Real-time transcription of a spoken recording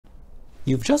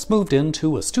You've just moved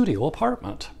into a studio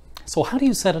apartment. So how do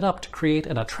you set it up to create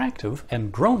an attractive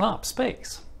and grown-up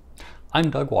space?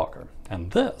 I'm Doug Walker, and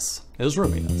this is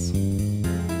Roominess.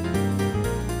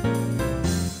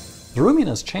 The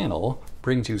Roominess Channel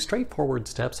brings you straightforward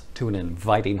steps to an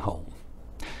inviting home.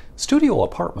 Studio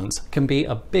apartments can be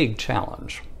a big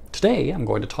challenge. Today I'm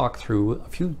going to talk through a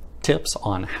few tips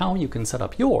on how you can set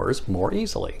up yours more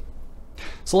easily.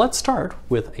 So let's start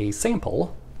with a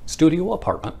sample studio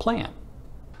apartment plan.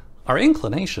 Our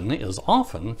inclination is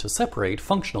often to separate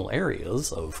functional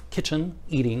areas of kitchen,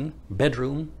 eating,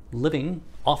 bedroom, living,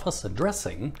 office, and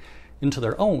dressing into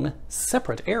their own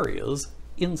separate areas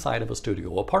inside of a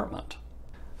studio apartment.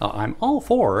 Now, I'm all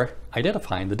for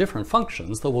identifying the different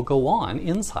functions that will go on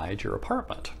inside your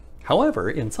apartment. However,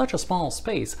 in such a small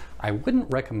space, I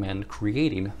wouldn't recommend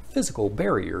creating physical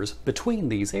barriers between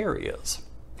these areas.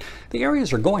 The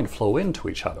areas are going to flow into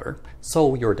each other,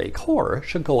 so your decor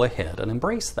should go ahead and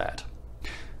embrace that.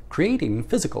 Creating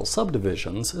physical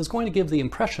subdivisions is going to give the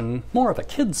impression more of a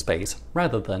kid's space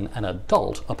rather than an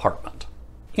adult apartment.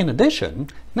 In addition,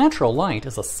 natural light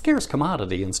is a scarce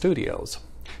commodity in studios.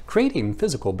 Creating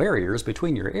physical barriers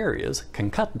between your areas can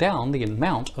cut down the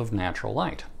amount of natural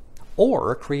light,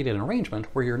 or create an arrangement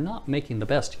where you're not making the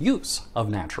best use of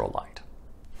natural light.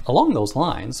 Along those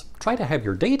lines, try to have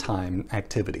your daytime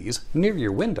activities near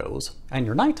your windows and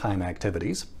your nighttime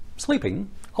activities,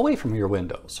 sleeping, away from your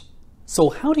windows.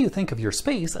 So how do you think of your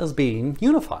space as being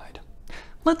unified?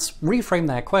 Let's reframe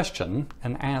that question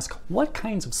and ask what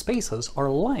kinds of spaces are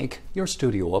like your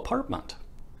studio apartment.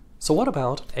 So what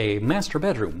about a master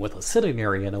bedroom with a sitting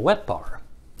area and a wet bar?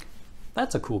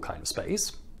 That's a cool kind of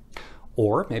space.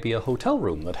 Or maybe a hotel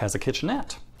room that has a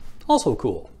kitchenette. Also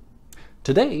cool.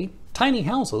 Today, tiny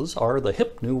houses are the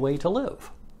hip new way to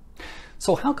live.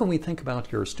 So how can we think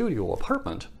about your studio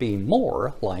apartment being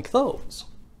more like those?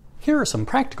 Here are some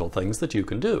practical things that you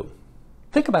can do.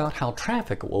 Think about how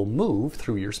traffic will move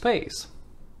through your space.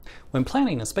 When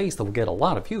planning a space that will get a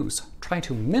lot of use, try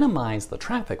to minimize the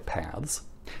traffic paths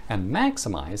and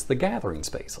maximize the gathering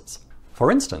spaces.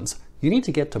 For instance, you need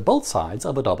to get to both sides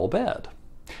of a double bed.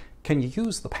 Can you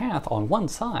use the path on one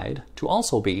side to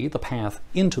also be the path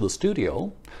into the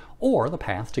studio or the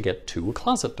path to get to a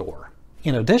closet door?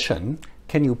 In addition,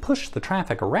 can you push the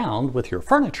traffic around with your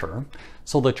furniture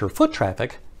so that your foot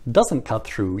traffic doesn't cut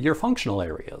through your functional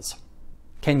areas?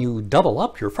 Can you double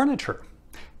up your furniture?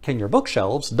 Can your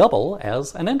bookshelves double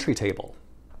as an entry table?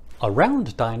 A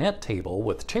round dinette table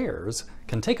with chairs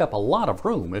can take up a lot of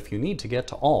room if you need to get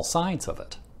to all sides of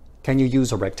it. Can you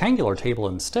use a rectangular table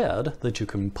instead that you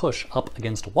can push up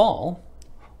against a wall,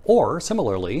 or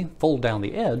similarly fold down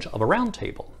the edge of a round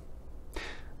table?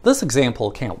 This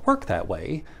example can't work that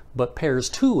way, but pairs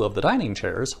two of the dining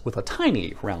chairs with a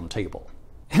tiny round table.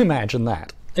 Imagine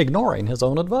that, ignoring his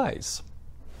own advice.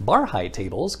 Bar height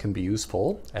tables can be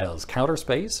useful as counter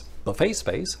space, buffet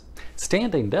space,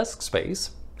 standing desk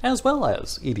space, as well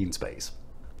as eating space.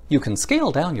 You can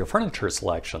scale down your furniture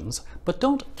selections, but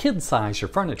don't kid-size your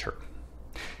furniture.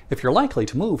 If you're likely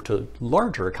to move to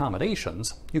larger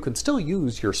accommodations, you can still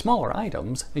use your smaller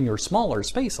items in your smaller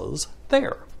spaces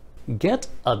there. Get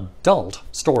adult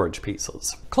storage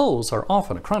pieces. Clothes are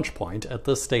often a crunch point at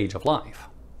this stage of life.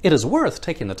 It is worth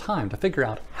taking the time to figure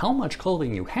out how much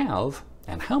clothing you have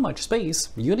and how much space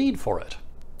you need for it.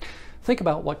 Think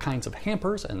about what kinds of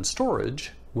hampers and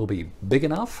storage will be big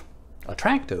enough,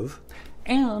 attractive,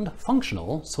 and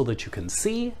functional so that you can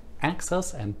see,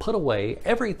 access, and put away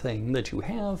everything that you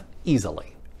have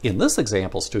easily. In this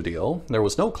example studio, there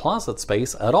was no closet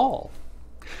space at all.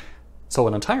 So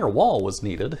an entire wall was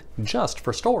needed just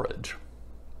for storage.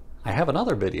 I have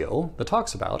another video that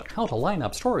talks about how to line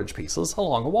up storage pieces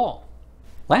along a wall.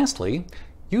 Lastly,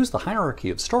 use the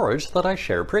hierarchy of storage that I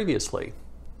shared previously.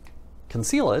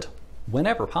 Conceal it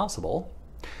whenever possible,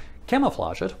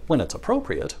 camouflage it when it's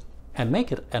appropriate, and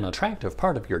make it an attractive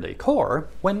part of your decor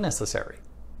when necessary.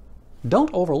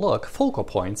 Don't overlook focal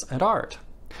points and art.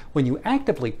 When you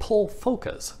actively pull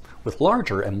focus with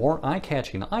larger and more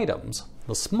eye-catching items,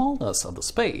 the smallness of the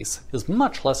space is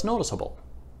much less noticeable.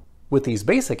 With these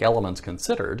basic elements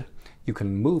considered, you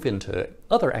can move into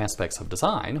other aspects of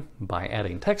design by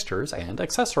adding textures and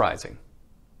accessorizing.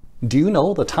 Do you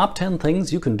know the top 10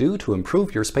 things you can do to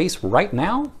improve your space right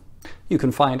now? You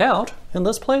can find out in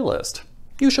this playlist.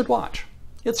 You should watch.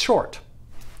 It's short.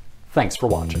 Thanks for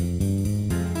watching.